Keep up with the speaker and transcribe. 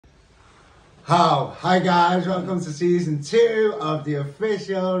Hi guys, welcome to season 2 of the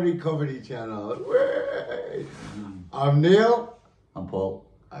official recovery channel. Whee! I'm Neil. I'm Paul.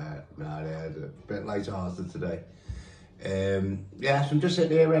 It's a bit light-hearted today. So I'm just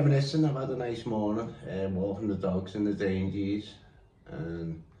sitting here reminiscing. I've had a nice morning, walking the dogs in the dangies,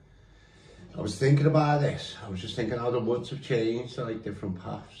 and I was thinking about this. I was just thinking how the woods have changed, like different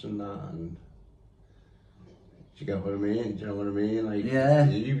paths and that, and do you get what I mean? Do you know what I mean? Like, yeah.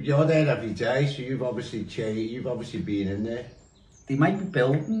 You're there every day, so you've obviously changed. You've obviously been in there. They might be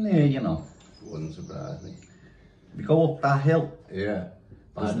building there, you know. Wouldn't surprise me. We go up that hill. Yeah.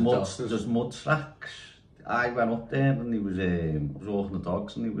 There's mud tracks. I went up there and he was walking the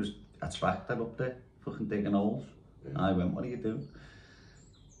dogs and he was a tractor up there, fucking digging holes. Yeah. I went, what are you doing?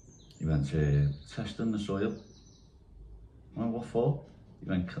 He went, testing the soil. I went, what for? He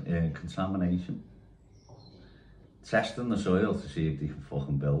went, contamination. Testing the soil to see if they can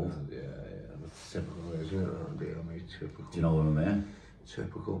fucking build. Yeah, that's typical, isn't it, around here, mate? Typical. Do you know what I mean?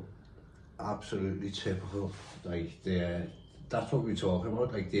 Typical. Absolutely typical. Like, that's what we're talking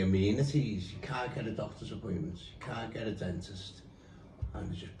about, like the amenities. You can't get a doctor's appointment, you can't get a dentist, and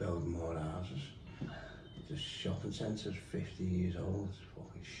they're just building more houses. The shopping centre's 50 years old, it's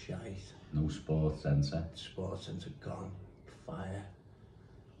fucking shite. No sports centre. Sports centre gone. Fire.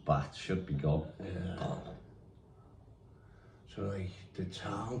 Bath should be gone. Yeah. So like the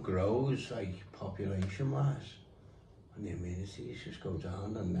town grows like population wise and the amenities just go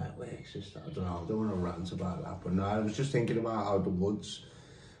down and networks and stuff. I don't know, I don't want to rant about that, but no, I was just thinking about how the woods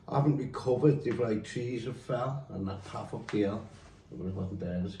haven't recovered. If like trees have fell and that path up the hill, it wasn't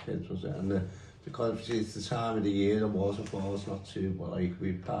there as kids, was it? And because it's the time of the year, the waterfall's not too, but like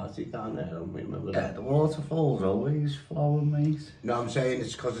we partied down there, don't we? Remember that? Yeah, the waterfall's always flowing, mate. No, I'm saying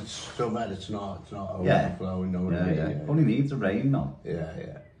it's because it's summer, it's not overflowing, no one. Yeah. Only needs the rain now.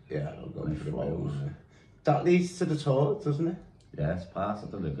 Yeah, it'll go for the flows. That leads to the toilet, doesn't it? Yeah, it's part of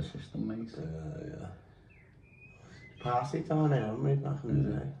the river system, mate. Yeah. Partied down there, haven't we, back in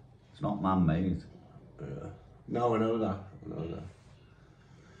the day? It's not man-made. Yeah. No, I know that.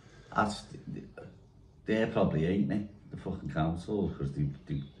 They're probably ain't they, the fucking council, because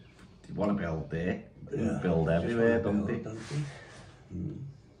they want to build there. They build everywhere, don't they?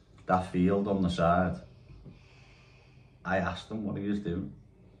 That field on the side, I asked him what he was doing.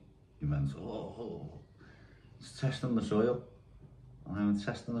 He went, it's testing the soil. And I went,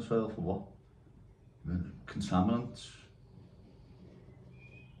 testing the soil for what? He went, contaminants.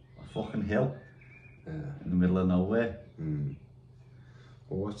 A fucking hill. In the middle of nowhere.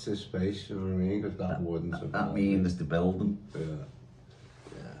 Well, what's this space, you know what I mean? Because that wouldn't... That means the building. Yeah.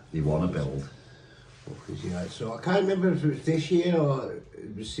 They want to build. Yeah, so I can't remember if it was this year or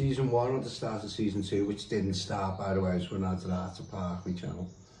it was season 1 or the start of season 2, which didn't start, by the way, so we're not to that to park my channel.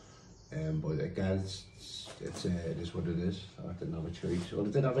 But again, it is what it is. I didn't have a choice. Well, I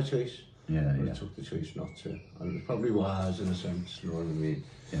did have a choice. Yeah. I took the choice not to. And it was probably wise in a sense, you know what I mean?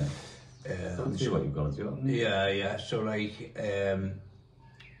 Yeah. Don't see what you've got to do. Yeah. So like,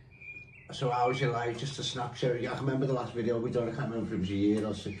 so how was your life? Just a snapshot. I remember the last video we done. I can't remember if it was a year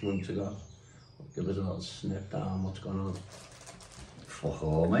or 6 months ago. Give us a little snip down what's going on. Fuck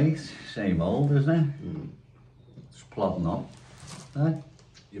all, mate. Same old, isn't it? Just plodding on. Eh?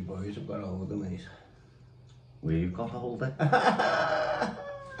 Your boys have got older, mate. We've got older.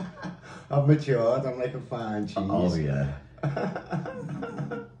 I've matured. I'm like a fine cheese. Oh yeah.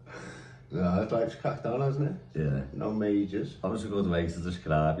 No, life's cracked on, hasn't it? Yeah. No majors. That was a good way to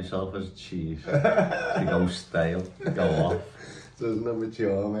describe yourself as cheese. To go stale, go off. Doesn't it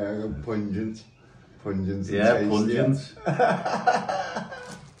mature, mate? I go pungent. Pungent. Yeah, pungent.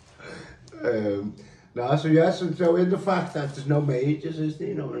 So in the fact that there's no majors, is there?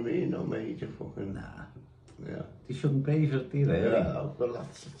 You know what I mean? No major fucking... Nah. Yeah. They shouldn't be, should they, really? Yeah, well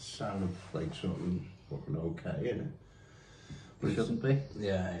that's sound of like something fucking okay, innit? They shouldn't be.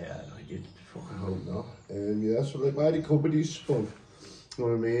 Yeah, you'd fucking hope not. So like my recovery's spun. You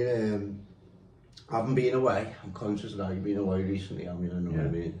know what I mean? I haven't been away. I'm conscious that I've been away recently. I mean, I know what I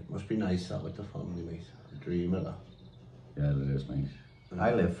mean. It must be nice that with the family, mate. I dream of that. Yeah, it is nice.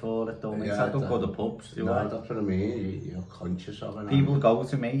 I live for it, though, mate. I don't go to pubs, do I? That's what I mean. You're conscious of it. People go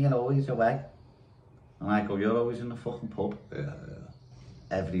to me, you're always away. And I go, you're always in the fucking pub. Yeah.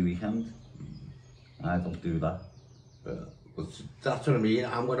 Every weekend. I don't do that. Yeah. But that's what I mean.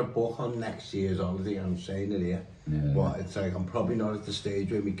 I'm going to book on next year's holiday. I'm saying it here. Yeah. But it's like, I'm probably not at the stage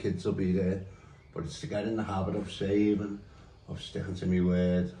where my kids will be there. But it's to get in the habit of saving, of sticking to my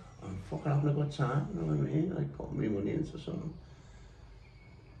word. I'm fucking having a good time, you know what I mean? Like putting my money into something.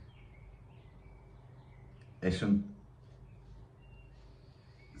 Listen,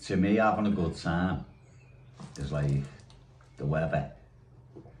 to me, having a good time is like the weather,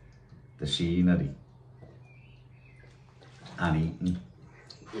 the scenery, and eating.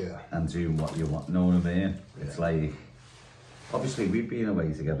 Yeah. And doing what you want, know what I mean? Yeah. It's like, obviously we've been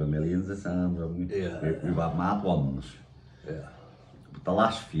away together millions of times, haven't we? Yeah. We've had mad ones. Yeah. But the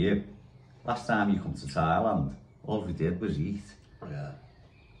last time you come to Thailand, all we did was eat. Yeah.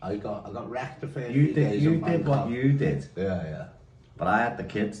 I got wrecked the first You few days in did what Bangkok. you did. Yeah, yeah. But I had the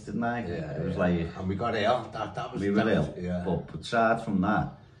kids, didn't I? Yeah, it was yeah. like, And we got ill. That was. we were ill. Yeah. But aside from that,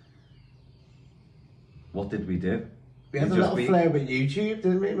 what did we do? We had a little flair with YouTube,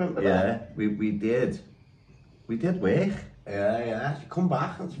 didn't we? Remember that? Yeah, we did. We did work. Yeah, yeah. You come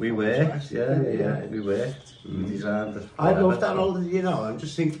back and We worked, yeah, we worked. We designed it. I love that all, you know, I'm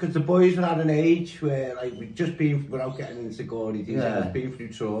just thinking, because the boys were at an age where, like, we'd just been, without getting into gory details, Yeah. been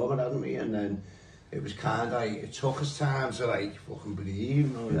through trauma, hadn't we? And then it was kind of like, it took us time to, like, fucking breathe, you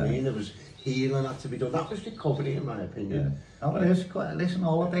know what I mean? There was healing had to be done. That was recovery, in my opinion. Yeah. Oh, it is. Listen,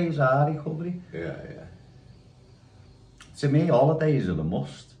 holidays are recovery. Yeah, yeah. To me, holidays are the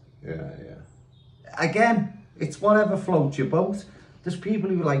must. Yeah, yeah. Again, it's whatever floats your boat. There's people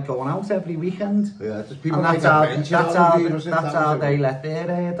who like going out every weekend. Yeah, there's people And like that's how they let their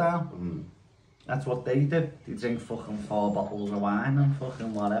hair down. Mm. That's what they do. They drink fucking 4 bottles of wine and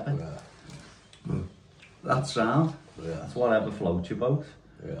fucking whatever. Yeah. That's sound. Yeah. It's whatever floats your boat.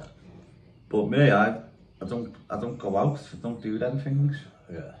 Yeah. But me, I don't go out. I don't do them things.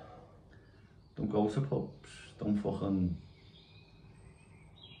 Yeah. Don't go to pubs. Don't fucking.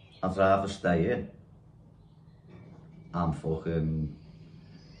 I'd rather stay in and fucking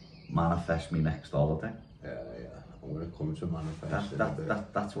manifest me next holiday. Yeah, yeah. I'm gonna come to manifest.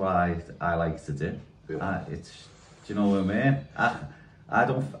 That's what I like to do. Yeah. Do you know what I mean?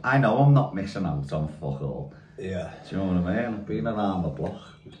 I know I'm not missing out on fuck all. Yeah. Do you know what I mean? I've been around the block.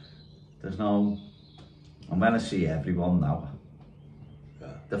 I'm gonna see everyone now. Yeah.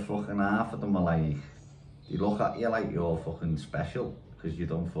 The fucking half of them are like, they look at you like you're fucking special because you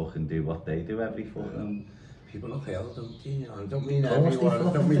don't fucking do what they do every fucking. People look ill, don't they? You know, I don't mean Of course everyone,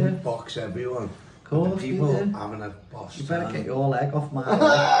 I don't they mean do. box everyone. Of course The people they do. having a boss You better time. get your leg off my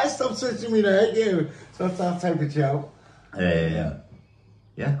leg. Stop touching me there, you. Stop that type of joke. Yeah,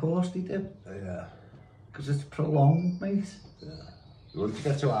 of course they do. Yeah. Because it's prolonged, mate. Yeah. Once you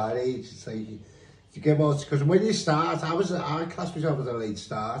get to our age, it's like, you get more, because when you start, I class myself as a late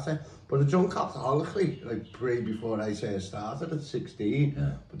starter, but I drunk alcoholically, like before I started at 16.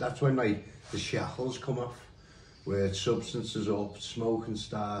 Yeah. But that's when like the shackles come off, where substances up, smoking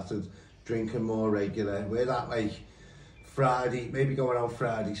started, drinking more regular, where that like Friday, maybe going out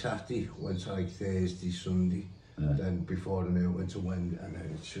Friday, Saturday, went to like Thursday, Sunday, then before the meal went to Wednesday, and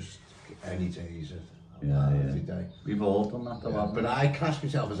then it's just any days. Every day. We've all done that though. But I class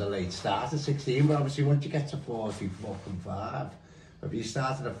myself as a late start at 16, but obviously once you get to 40, fucking 5, if you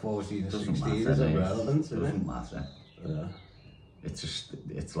started at 14 or 16, it's irrelevant, isn't it? Doesn't matter. Yeah.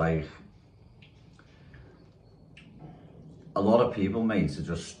 It's like, a lot of people, mate, are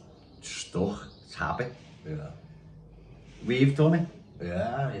just stuck. It's habit. Yeah. We've done it.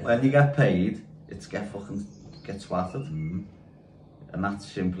 Yeah, yeah. When you get paid, it's get swatted. Mm. And that's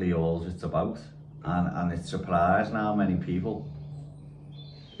simply all it's about. And it's surprising how many people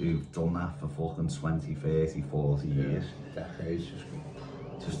who've done that for fucking 20, 30, 40 years. Decades.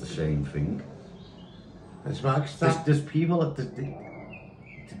 Just the same thing. It's Max. There's people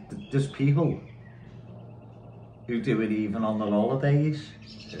who do it even on their holidays.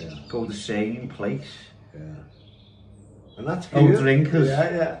 Yeah. Go the same place. Yeah. And that's Oh, good. drinkers.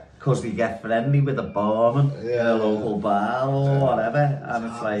 Yeah. Because they get friendly with the barman in a local bar or whatever, and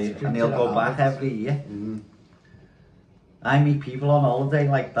it's like, and they'll go back every year. Mm. I meet people on holiday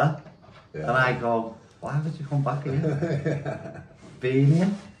like that, and I go, why would you come back here? Been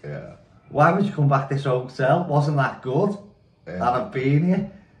here? Yeah. Why would you come back this hotel? Wasn't that good? And I've been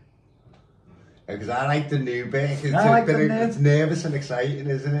here. Because I like the new bit. It's nervous and exciting,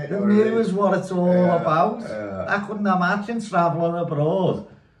 isn't it? The new is what it's all about. Yeah. I couldn't imagine travelling abroad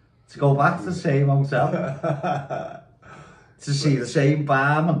to go back to the same hotel to see the same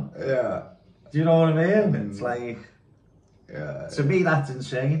barman. Yeah. Do you know what I mean? It's like, yeah. to me that's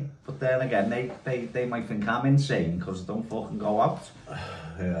insane. But then again, they might think I'm insane because I don't fucking go out.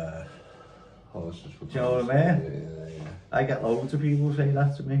 Yeah. Horses for Do you know what I mean? Yeah. I get loads of people say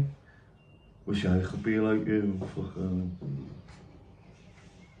that to me. Wish I could be like you. Fucking.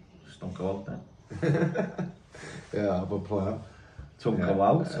 Just don't go out then. Yeah, I have a plan. Don't go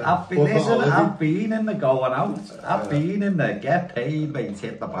out. I've been in the going out. I've been in the get paid, mate,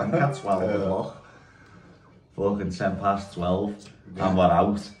 hit the bank at 12 o'clock. fucking 12, and we're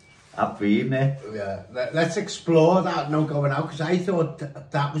out. I've been there. Yeah, let's explore that now going out, because I thought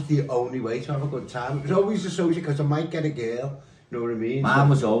that was the only way to have a good time. It was always associated, because I might get a girl, you know what I mean? Mine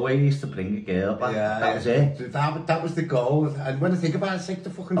was always to bring a girl back, that was it. That was the goal, and when I think about it, it's like the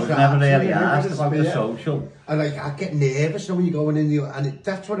fucking I was never really asked about the social. And like, I get nervous when you're going in the, and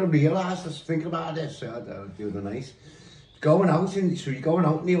that's what I realised, I was thinking about this the other night. Going out, so you're going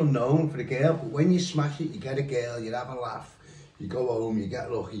out in the unknown for the girl, but when you smash it, you get a girl, you have a laugh. You go home, you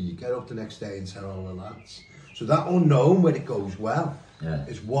get lucky, you get up the next day and tell all the lads. So that unknown, where it goes well,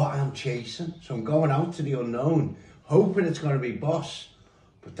 is what I'm chasing. So I'm going out to the unknown, hoping it's going to be boss.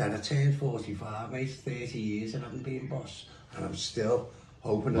 But then I turned 45, mate, 30 years and I haven't been boss. And I'm still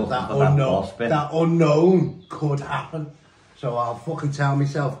hoping that unknown could happen. So I'll fucking tell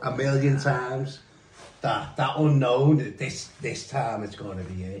myself a million times that unknown, this time it's going to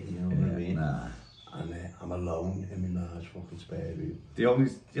be it, you know what I mean? Nah. And I'm alone in my large fucking spare room. The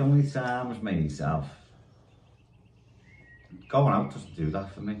only times, mate, going out doesn't do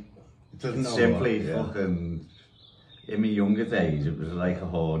that for me. It doesn't simply fucking, in my younger days, it was like a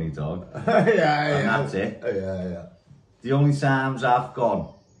horny dog. And that's it. Yeah. The only times I've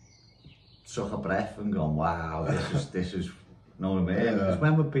gone, took a breath and gone, wow, this is, you know what I mean? It's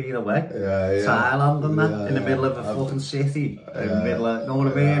when we've been away, Thailand and that, in the middle of a fucking city, in the middle of, you know what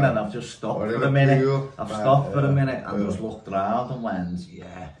I mean? And I've just stopped for a minute. I've stopped for a minute and just looked around and went,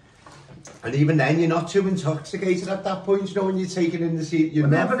 And even then, you're not too intoxicated at that point, you know, when you're taking in the seat. You're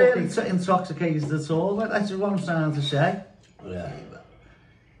never really intoxicated at all, that's what I'm trying to say. Yeah.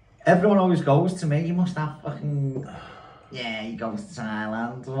 Everyone always goes to me, you must have fucking, he goes to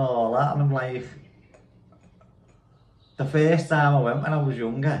Thailand and all that, and I'm like, the first time I went when I was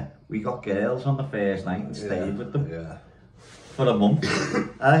younger, we got girls on the first night and stayed with them for a month.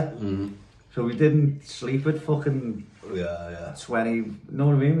 So we didn't sleep with fucking 20, you know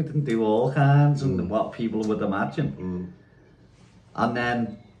what I mean? We didn't do all kinds and what people would imagine. And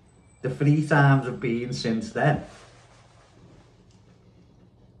then the 3 times I've been since then,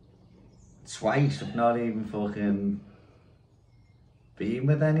 twice I've not even fucking been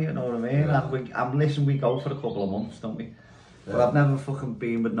with any, you know what I mean? And listen, we go for a couple of months, don't we? But I've never fucking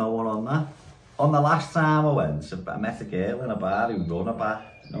been with no one on that. On the last time I went, I met a girl in a bar who run a bar,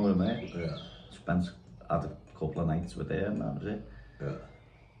 you know what I mean? Had a couple of nights with her and that was it.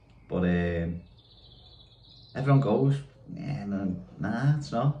 But everyone goes, nah,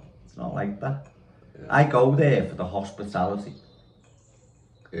 it's not like that. I go there for the hospitality.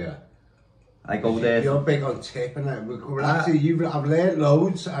 I go there. You're big on tipping it. I've learned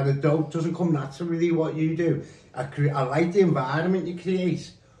loads, and it doesn't come naturally what you do. I like the environment you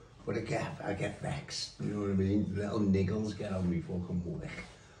create, but I get vexed. You know what I mean? Little niggles get on me fucking work,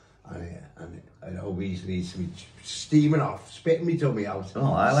 and it always needs to be steaming off, spitting me dummy out.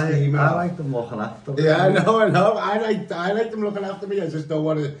 Oh, I like them looking after me. Yeah, I know. I like them looking after me. I just don't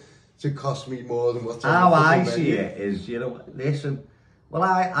want it to cost me more than what's. How I see it is, you know, listen. Well,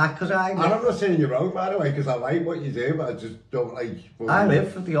 I'm not saying you're wrong, by the way, because I like what you do, but I just don't like... I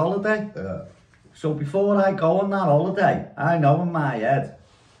live for the holiday. So before I go on that holiday, I know in my head,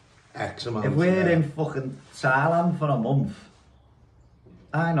 X amount, if we're in fucking Thailand for a month,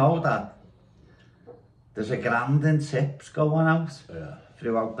 I know that there's $1,000 in tips going out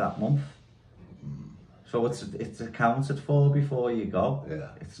throughout that month. So it's accounted for before you go.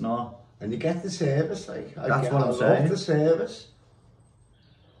 It's not... And you get the service, like... That's what I'm saying. I love the service.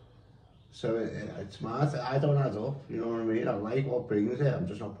 So it's smart. I don't add up, you know what I mean? I like what brings it, I'm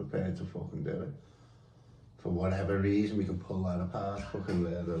just not prepared to fucking do it. For whatever reason, we can pull that apart fucking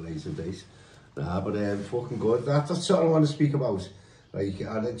at a later date. Nah, but fucking good. That's something I want to speak about. Like,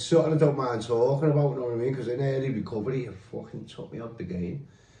 and it's something I don't mind talking about, you know what I mean? Because in early recovery, it fucking took me out the game.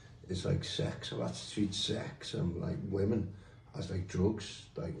 It's like sex, I had to treat sex and like women as like drugs.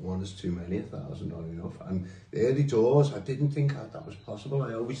 Like, one is too many, 1,000 not enough. And the early doors, I didn't think that was possible.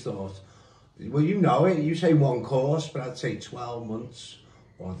 I always thought, well, you know it, you say one course, but I'd say 12 months,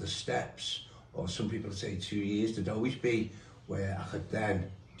 or the steps, or some people say 2 years. There'd always be where I could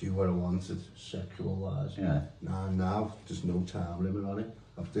then do what I wanted, sexual-wise. Now, there's no time limit on it.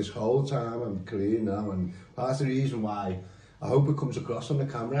 After this whole time, I'm clean now, and part of the reason why, I hope it comes across on the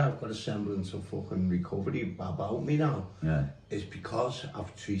camera, I've got a semblance of fucking recovery about me now, is because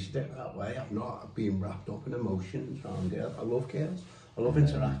I've treated it that way. I've not been wrapped up in emotions around girls. I love girls. I love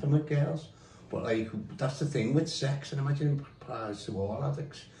interacting with girls. But like, that's the thing with sex, and I imagine it applies to all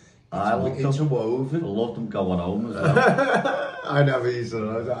addicts. It's interwoven. I love them going home as well. I never used to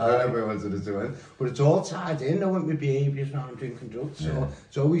know that. I never wanted to do it. But it's all tied in, though, with my behaviours around drinking drugs. So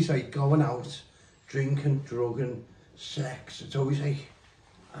it's always like going out, drinking, drugging, sex. It's always like,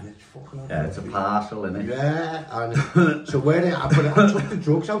 and it's fucking. Yeah, it's a parcel, innit? Yeah, and so where I took the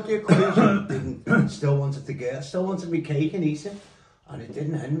drugs out the equation, still wanted my cake and eat it, and it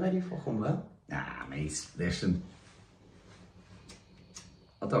didn't end very fucking well. Nah, mate, listen.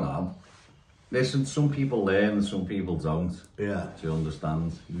 I don't know. Listen, some people learn and some people don't. Yeah. Do you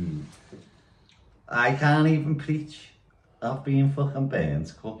understand? I can't even preach. I've been fucking burnt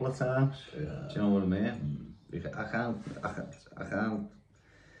a couple of times. Yeah. Do you know what I mean? I can't.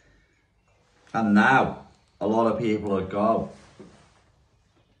 And now, a lot of people would go,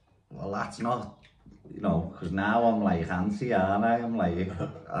 well, that's not, you know, because now I'm like anti, aren't I? I'm like,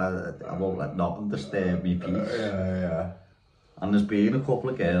 I won't let nothing disturb me peace. Yeah. And there's been a couple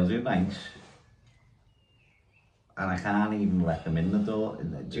of girls who are nice, and I can't even let them in the door.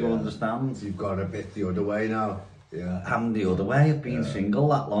 Do you understand? You've got a bit the other way now. Yeah. I'm the other way. I've been single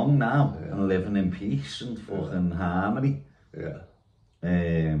that long now and living in peace and fucking harmony. Yeah.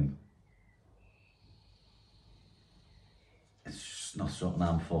 It's just not something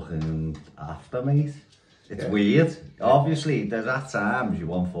I'm fucking after, mate. It's weird. Obviously, there's at times you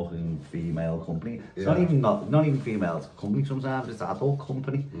want fucking female company. It's not even female company. Sometimes it's adult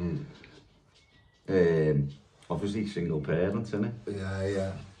company. Obviously, single parents, innit?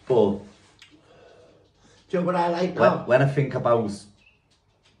 Yeah. But do you know what I like now? When I think about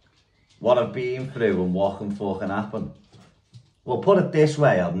what I've been through and what can fucking happen, well, put it this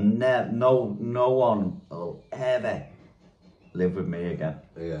way: no one will ever live with me again.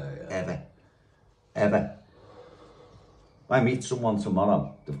 Yeah. Ever. I meet someone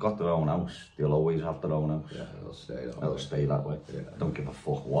tomorrow, they've got their own house. They'll always have their own house. Yeah, They'll stay that way. Yeah. I don't give a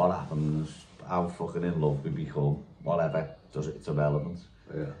fuck what happens, how fucking in love we become, whatever. It's irrelevant.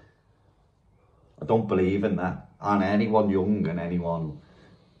 Yeah. I don't believe in that. And anyone young and anyone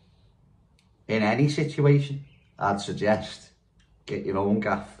in any situation, I'd suggest get your own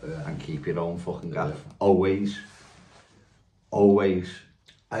gaff and keep your own fucking gaff. Always.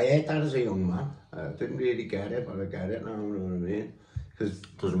 I hate that as a young man. I didn't really get it, but I get it now, you know what I mean? Because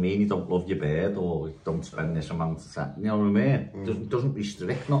doesn't mean you don't love your bird or don't spend this amount of time, you know what I mean? Doesn't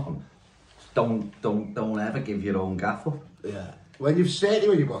restrict nothing. Don't ever give your own gaff up. Yeah. When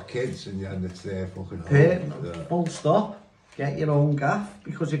you've got kids and it's their fucking home. Full stop. Get your own gaff,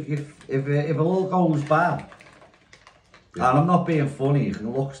 because if it all goes bad, and I'm not being funny, you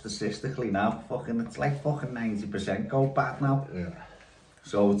can look statistically now, it's like fucking 90% go bad now. Yeah.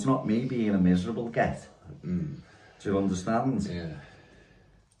 So it's not me being a miserable get. Do you understand? Yeah.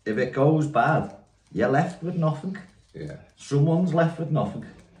 If it goes bad, you're left with nothing. Yeah. Someone's left with nothing.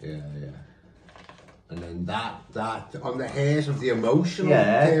 Yeah. And then that on the hairs of the emotional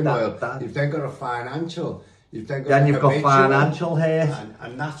turmoil, you've then got a financial, you've got financial hairs,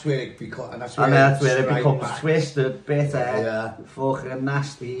 and that's where it becomes, it becomes twisted, bitter, fucking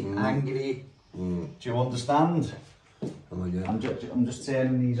nasty, angry. Do you understand? I'm just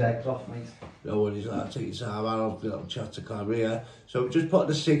turning these eggs off, mate. No worries, I'll take your time, I'll chat to camera, yeah. So I'm just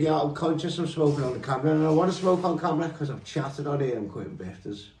putting a ciggy out, I'm conscious of smoking on the camera, and I want to smoke on camera because I've chatted on here, I'm quitting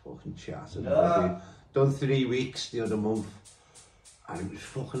bifters, fucking chatted. Done 3 weeks the other month, and it was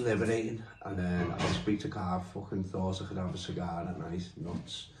fucking liberating. And then I speak to Carl, fucking thought I could have a cigar at night,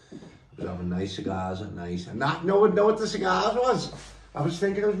 nuts. I was having nice cigars at night, and that, know what the cigars was? I was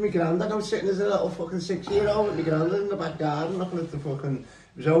thinking it was my granddad. I was sitting as a little fucking 6-year-old with my granddad in the back garden looking at the fucking...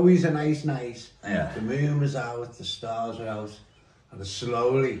 It was always a nice night. Yeah. The moon was out, the stars were out, and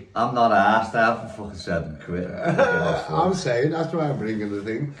slowly... I'm not asked, I haven't fucking said I'm quitting. I'm saying, that's why I'm bringing the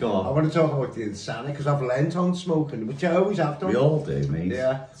thing. Go on. I want to talk about the insanity, because I've learnt on smoking, which I always have done. We all do, mate.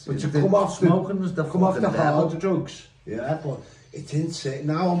 Yeah. But to come off smoking was the hard drugs. Yeah, but it's insane.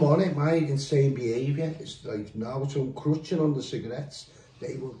 Now I'm on it, my insane behaviour. It's like, now it's all crutching on the cigarettes.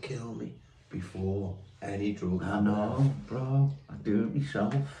 They will kill me before any drug. I know, bro. I do it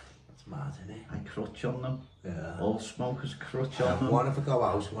myself. It's mad, isn't it? I crutch on them. Yeah. All smokers crutch on them. One if I go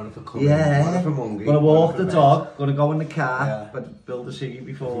out, one if I come in, one if I'm hungry. Gonna walk the dog, gonna go in the car, but build a ciggy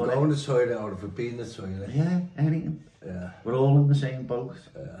before. If I go in the toilet or if I be in the toilet. Yeah, anything. Yeah. We're all in the same boat.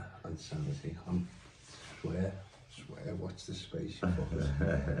 Yeah, insanity. I swear, watch this space, you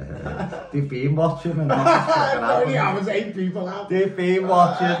fuckers. They've been watching and I was 8 people out. They've been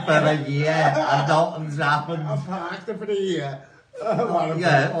watching for a year and nothing's happened. I parked it for a year.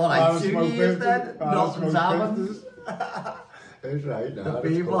 Yeah, alright, 2 years then, nothing's happened. It's right now.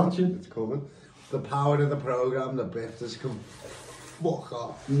 They've been watching. It's coming. The power of the programme, the bifters can fuck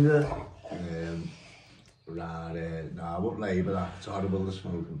off. Yeah. No, I won't label that. It's horrible, the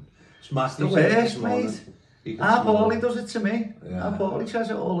smoking. It's the worst, mate. Our Paulie does it to me. Yeah. Our Paulie says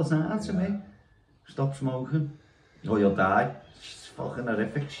it all the time to me. stop smoking, or you'll die. It's fucking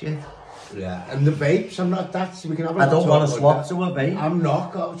horrific shit. Yeah, and the vapes, I'm not that, we can have a I don't want to talk swap to a vape. I'm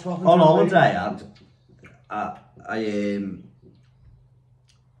not swapping On to a holiday, I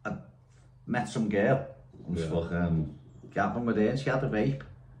met some girl. I was fucking gapping with her, and she had a vape.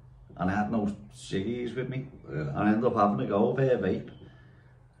 And I had no ciggies with me. Yeah. And I ended up having to go with her vape.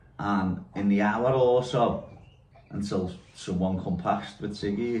 And in the hour or so, until someone come past with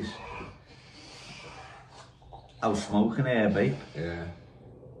ciggies, I was smoking her vape. Yeah.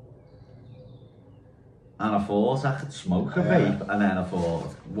 And I thought I could smoke a vape, and then I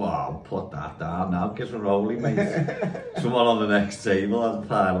thought, wow, put that down now, give us a rolling, mate. Someone on the next table had a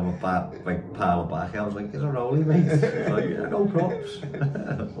pile of back. I was like, give us a rolling, mate. Like, yeah, no props.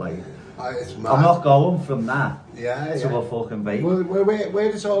 Like, it's mad. I'm not going from that to yeah. a fucking vape. Well,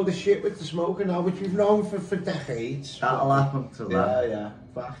 where does all the shit with the smoking now, which we've known for decades? That'll happen to that. Yeah.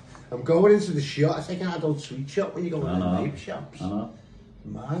 Fact. I'm going into the shop. It's like an adult sweet shop when you go into the vape shops. I know.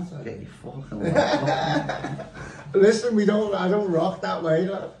 Mad. Get your fucking lock. Listen, I don't rock that way,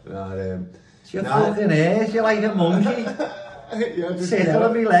 lad. It's your fucking ears, you're like a monkey. Sitting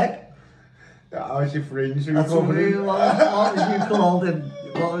on my leg. How's your fringe? That's what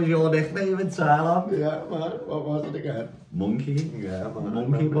was your nickname in Thailand? Yeah, man. What was it again? Monkey. Yeah, man.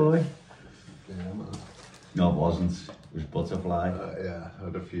 Monkey boy. Yeah, man. No, it wasn't. It was Butterfly. Yeah, I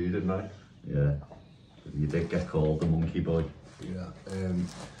had a few, didn't I? Yeah. You did get called the monkey boy. Yeah.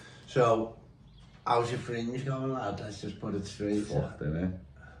 So, how's your fringe going, lad? Let's just put it straight. Fucked, innit?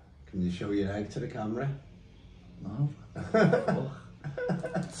 Can you show your egg to the camera? No. Fuck.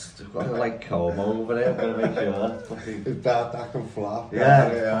 I've got like comb over there, but make sure. That can flap.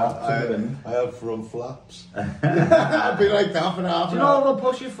 Yeah. I had front flaps. I'd be like that for half. Do you know if I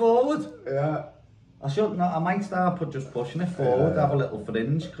push it forward? Yeah. I should not. I might start just pushing it forward, have a little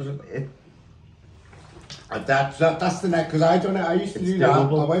fringe, because it that's the neck, because I done it. I used to do doable.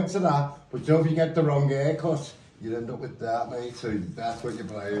 that. I went to that, but so if you get the wrong haircut, you end up with that, mate. So that's what you're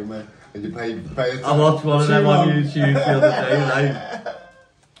playing with, and you pay it. I watched one of them on YouTube the other day, like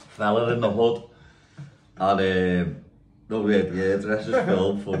fella in the hood, and no hairdressers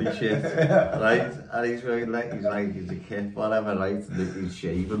film funny shit, right? And he's a kid, whatever, right? And he's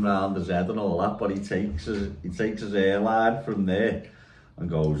shaving round his head and all that, but he takes his hairline from there and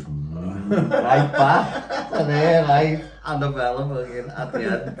goes right back to there, right? And the fella fucking at the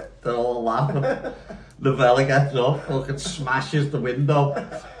end, they're all laughing. The fella gets up, fucking smashes the window,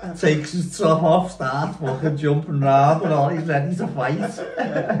 takes his top off, starts fucking jumping round and all, he's ready to fight.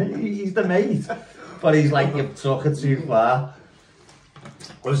 He's the mate. But he's like, you've took it too far.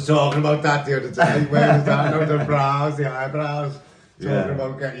 I was talking about that the other day. Where was that? No, the brows, the eyebrows. Talking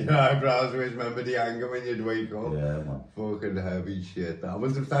about getting your eyebrows raised. Remember the anger when you'd wake up? Yeah, man. Fucking heavy shit. I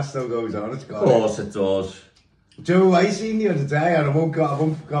wonder if that still goes on. It's got. Of course it does. Joe, I seen the other day, and I won't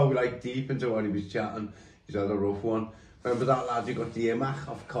go like deep into what he was chatting. He's had a rough one. Remember that lad who got the IMAC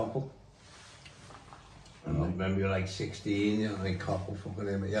off Koppel? And I remember you were like 16, you know, like Koppel fucking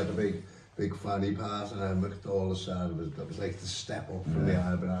him. He had a big fanny pass, and then looked all the side of it. That was like the step up from the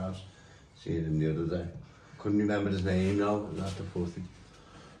eyebrows. Seen him the other day. Couldn't remember his name now, not the pussy.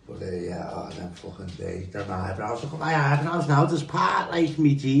 But yeah, oh, them fucking days, them eyebrows. Look at my eyebrows now, there's part like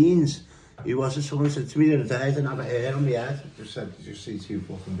me jeans. He wasn't, someone said to me the other day, I didn't have a hair on my head. Just said, you just see two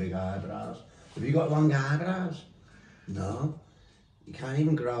fucking big eyebrows. Have you got long eyebrows? No. You can't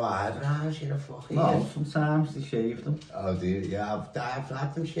even grow eyebrows, you're a fucking... No, sometimes they shave them. Oh, do you? Yeah, I've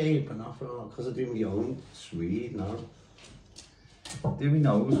had them shaved, but not for long, because I do my own Swede now. Do we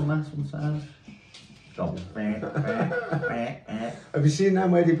nose and that sometimes? Have you seen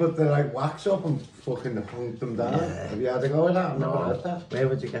them where they put the like wax up and fucking punk them down? Yeah. Have you had to go with that? I've never had that. Where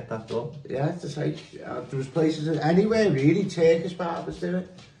would you get that done? Yeah, it's just like, there was places, anywhere really, Turkish barbers do it.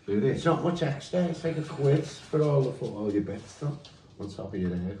 Really? It's not much extra, it's like a quid for all your bits done on top of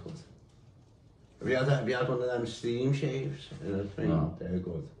your haircut. Have you had one of them steam shaves? No. They're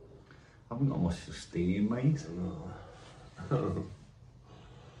good. I haven't got much for steam, mate. No.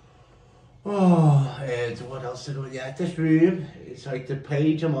 Oh, what else to do? Yeah, this room, it's like the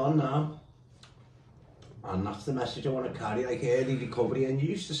page I'm on now. And that's the message I want to carry, like early recovery. And you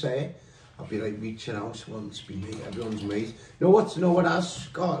used to say, I'll be like reaching out, wants to be mate, everyone's mate. You know what else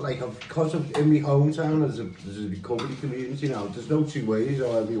got, like, because of in my hometown, there's a recovery community now. There's no two ways,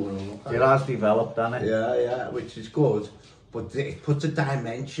 however you want to look at it. It has developed, hasn't it? Yeah, which is good. But it puts a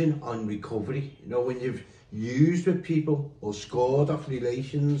dimension on recovery. You know, when used with people or scored off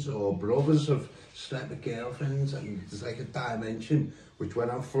relations or brothers have slept with girlfriends, and there's like a dimension which when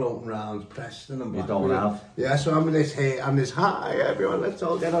I'm floating around Preston and You don't have. Yeah, so I'm in this here, I'm this hi everyone, let's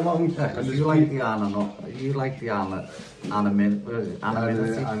all get along. Yeah, and you like the anonymity.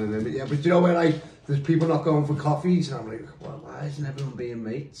 Yeah, but you know where like there's people not going for coffees and I'm like, well, why isn't everyone being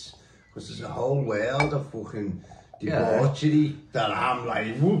mates? Because there's a whole world of fucking debauchery that I'm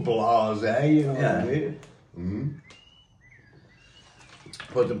like, blasé, you know what I mean? Mm-hmm.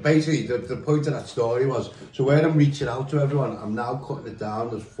 But basically, the point of that story was, so when I'm reaching out to everyone, I'm now cutting it down.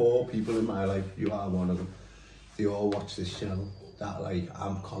 There's 4 people in my life, you are one of them. They all watch this channel, that like,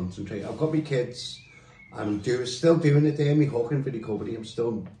 I'm concentrating. I've got my kids, and I'm still doing it there, me hooking for recovery.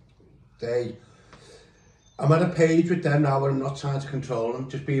 I'm at a page with them now where I'm not trying to control them,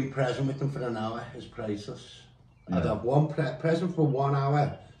 just being present with them for an hour is priceless. Yeah. I'd have one present for 1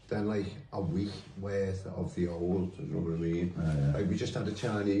 hour, then like a week worth of the old, you know what I mean? Yeah. Like we just had a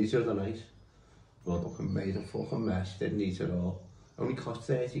Chinese the other night, fucking made a fucking mess, didn't eat it all. Only cost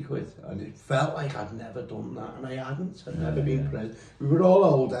 30 quid, and it felt like I'd never done that, and I hadn't. I'd never been present. We were all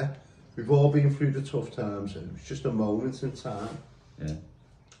older, we've all been through the tough times, it was just a moment in time. Yeah.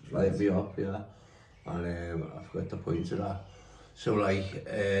 Light me up, yeah. And I forgot the point of that. So like,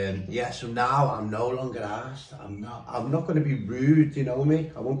 so now I'm no longer asked. I'm not going to be rude, you know me.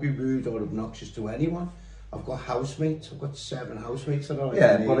 I won't be rude or obnoxious to anyone. I've got housemates. I've got 7 housemates that are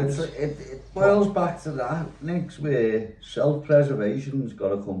like but it boils back to that, Nick, where self-preservation's got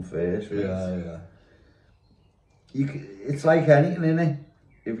to come first. Right? Yeah. It's like anything, innit?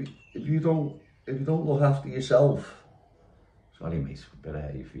 If you don't look after yourself. Sorry, mate, a bit of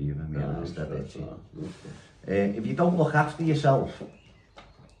hay fever, if you don't look after yourself,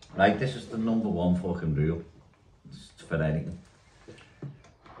 right, this is the #1 fucking rule. It's for anything.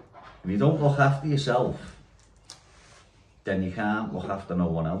 If you don't look after yourself, then you can't look after no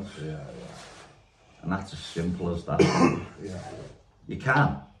one else. Yeah. And that's as simple as that. Yeah. You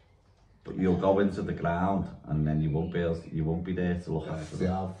can, but you'll go into the ground and then you won't be there to look after them.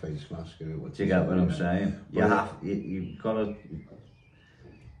 The old face mask. Do you get what I'm saying?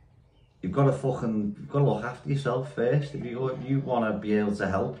 You've got to look after yourself first. If you want to be able to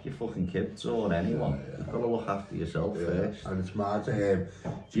help your fucking kids or anyone, you've got to look after yourself first. And it's mad to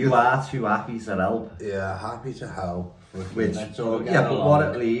you are too happy to help. Yeah, happy to help. But what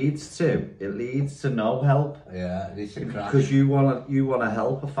it leads to no help. Yeah, it leads to crash. Because you wanna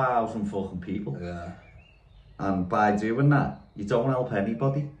help 1,000 fucking people. Yeah. And by doing that, you don't help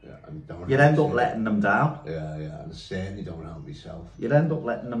anybody. Yeah, and you end up letting them down. Yeah, and I certainly don't help myself. You end up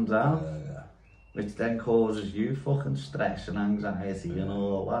letting them down. Yeah. Which then causes you fucking stress and anxiety and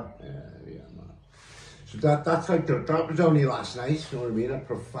all that. Yeah, man. So that's like, that was only last night, you know what I mean? A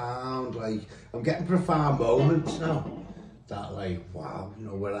profound, like, I'm getting profound moments now. That like, wow, you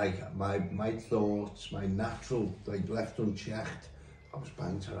know, where like, my thoughts, my natural, like, left unchecked, I was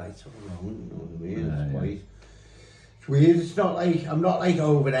bang to right or wrong, you know what I mean? It's weird, it's not like, I'm not like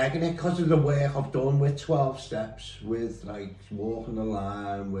over-egging it because of the work I've done with 12 steps, with like walking the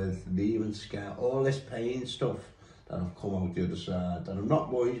line, with leaving scale, all this pain stuff that I've come out the other side, that I'm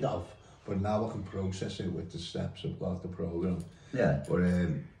not worried of, but now I can process it with the steps I've got the programme. Yeah. But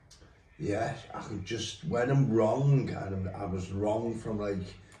yeah, I can just, when I'm wrong, and I was wrong from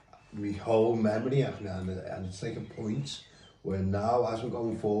like my whole memory, and it's like a point where now as I'm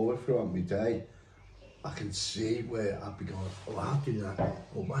going forward throughout my day, I can see where I'd be going, oh, I'll do that,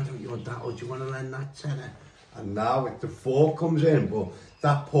 or why don't you want that, or do you want to lend that tenner? And now the thought comes in, but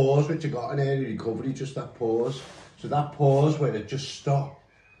that pause which I got in early recovery, just that pause. So that pause where it just stop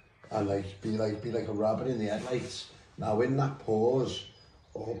and like be like a rabbit in the headlights. Now in that pause,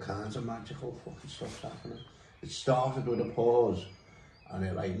 all kinds of magical fucking stuff's happening. It started with a pause, and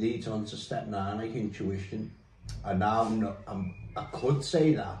it like leads on to step 9, like intuition. And now I could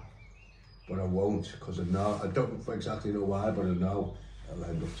say that, but I won't, because I don't exactly know why, but I know I'll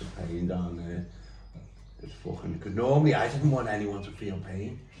end up to pain down there. It's fucking, because normally I didn't want anyone to feel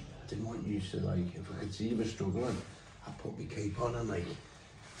pain. I didn't want you to, like, if I could see you were struggling, I'd put my cape on and like,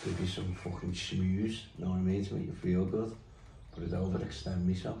 give you some fucking schmooze, you know what I mean, to make you feel good. But I'd overextend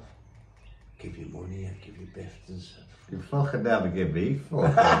myself. Give you money, I'd give you bifters. You fucking never give me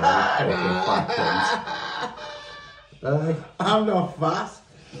fucking fat I'm not fat.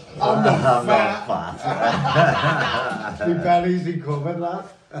 I'm not fat. My belly's recovered, lad.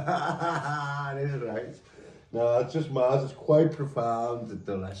 That is right. No, it's just mad. It's quite profound,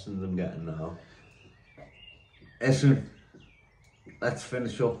 the lessons I'm getting now. Listen, let's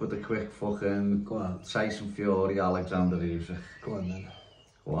finish up with a quick fucking go on. Tyson Fury, Alexander Usyk. Go on then.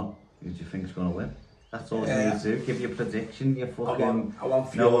 Go on. Who do you think's going to win? That's all you need to do. Give your prediction, your fucking... I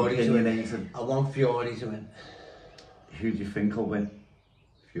want no Fury to win. opinionated. I want Fury to win. Who do you think will win?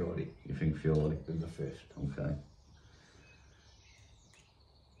 Fury. You think Fury? In the first. Okay.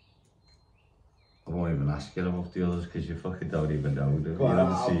 I won't even ask you about the others because you fucking don't even know them. You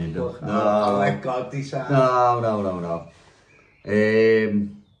haven't seen them. No. I'll let God decide. No.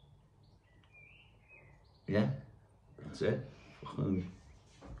 Yeah, that's it. Fucking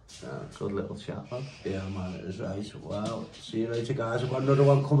good little chat, man. Yeah, man, it is right. Well, see you later, guys. I've got another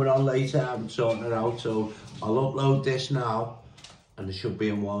one coming on later. I'm sorting it out, so I'll upload this now, and there should be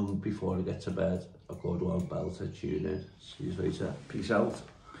in one before I get to bed. A good one, belter, tune in. See you later. Peace out.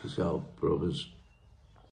 Peace out, brothers.